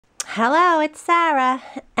Hello, it's Sarah,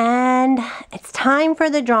 and it's time for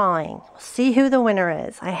the drawing. We'll see who the winner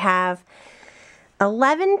is. I have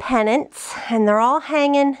 11 pennants, and they're all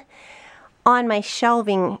hanging on my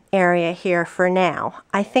shelving area here for now.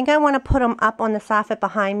 I think I want to put them up on the soffit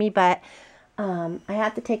behind me, but I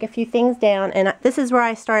have to take a few things down, and this is where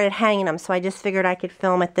I started hanging them, so I just figured I could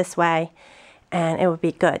film it this way, and it would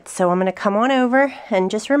be good. So I'm going to come on over and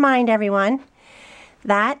just remind everyone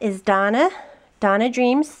that is Donna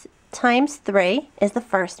Dreams times 3 is the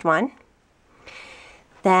first one.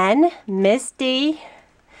 Then Miss D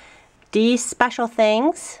Special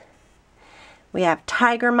Things. We have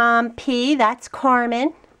Tiger Mom P, that's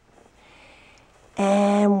Carmen.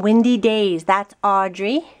 And Windy Days, that's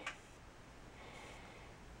Audrey.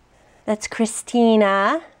 That's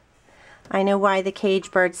Christina. I know why the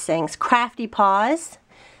cage bird sings. Crafty Paws.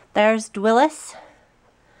 There's Dwillis.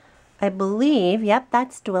 I believe, yep,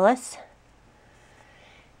 that's Dwillis.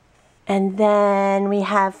 And then we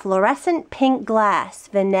have Fluorescent Pink Glass,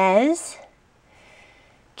 Vanez.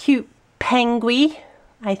 Cute Penguin,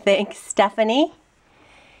 I think, Stephanie.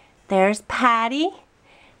 There's Patty.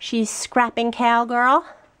 She's Scrapping Cowgirl.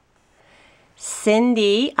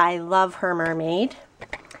 Cindy, I love her mermaid.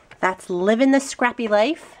 That's Living the Scrappy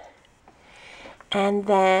Life. And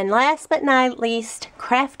then last but not least,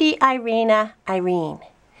 Crafty Irene.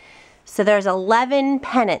 So there's 11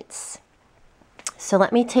 pennants. So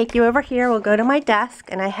let me take you over here. We'll go to my desk,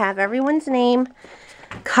 and I have everyone's name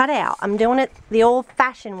cut out. I'm doing it the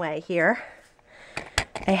old-fashioned way here.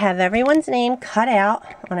 I have everyone's name cut out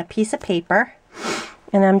on a piece of paper,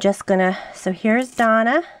 and I'm just gonna, so here's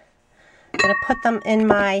Donna. I'm gonna put them in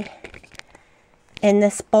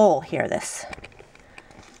this bowl here, this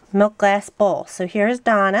milk glass bowl. So here's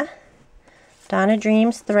Donna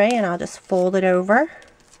Dreams 3, and I'll just fold it over.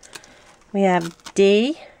 We have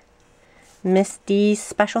D, Miss D's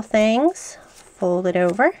Special Things, fold it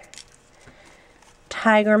over.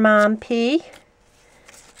 Tiger Mom P,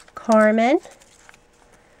 Carmen.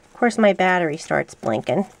 Of course my battery starts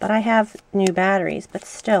blinking, but I have new batteries, but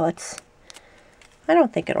still I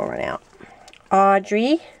don't think it'll run out.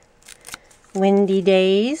 Audrey, Windy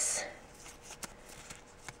Days.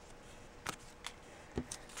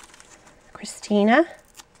 Christina,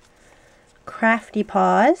 Crafty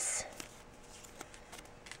Paws.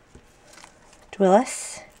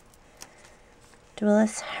 Dwillis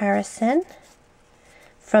Harrison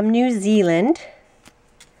from New Zealand.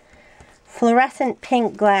 Fluorescent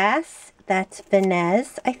Pink Glass, that's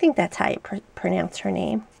Vanez. I think that's how you pronounce her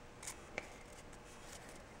name.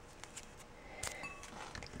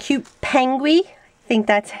 Cute Penguin, I think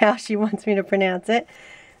that's how she wants me to pronounce it.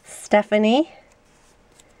 Stephanie.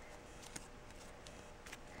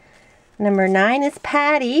 Number 9 is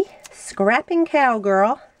Patty, Scrapping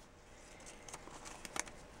Cowgirl.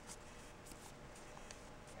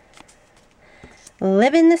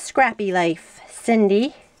 Living the Scrappy Life,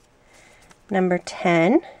 Cindy. Number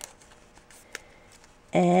 10.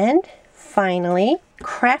 And finally,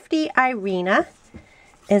 Crafty Irene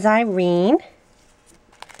is Irene.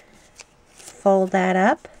 Fold that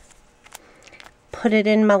up. Put it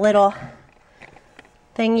in my little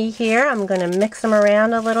thingy here. I'm going to mix them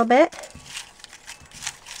around a little bit.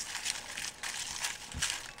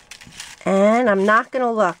 And I'm not going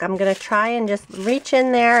to look. I'm going to try and just reach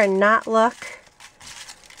in there and not look.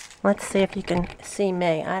 Let's see if you can see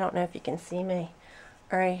me. I don't know if you can see me.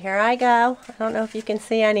 All right, here I go. I don't know if you can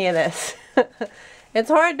see any of this.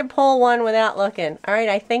 It's hard to pull one without looking. All right,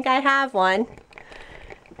 I think I have one.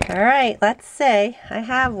 All right, let's see. I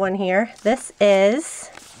have one here. This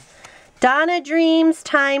is Donna Dreams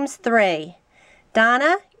times 3.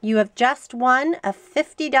 Donna, you have just won a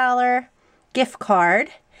 $50 gift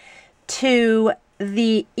card to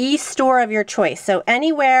the e-store of your choice. So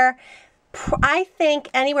anywhere, I think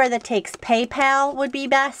anywhere that takes PayPal would be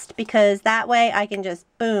best, because that way I can just,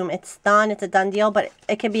 boom, it's done. It's a done deal, but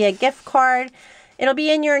it could be a gift card. It'll be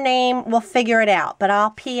in your name. We'll figure it out, but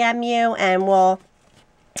I'll PM you and we'll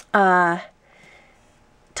talk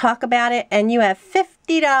about it. And you have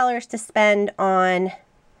 $50 to spend on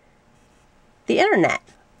the internet.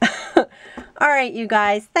 All right, you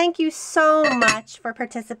guys, thank you so much for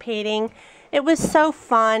participating. It was so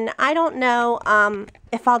fun. I don't know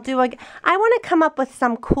if I'll do I want to come up with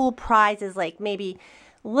some cool prizes, like maybe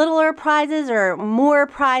littler prizes or more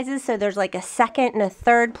prizes, so there's like a second and a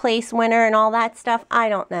third place winner and all that stuff. I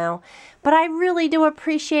don't know. But I really do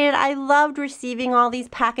appreciate it. I loved receiving all these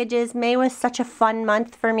packages. May was such a fun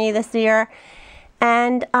month for me this year.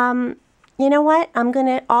 And you know what? I'm going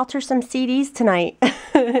to alter some CDs tonight.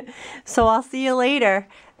 So I'll see you later.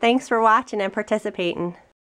 Thanks for watching and participating.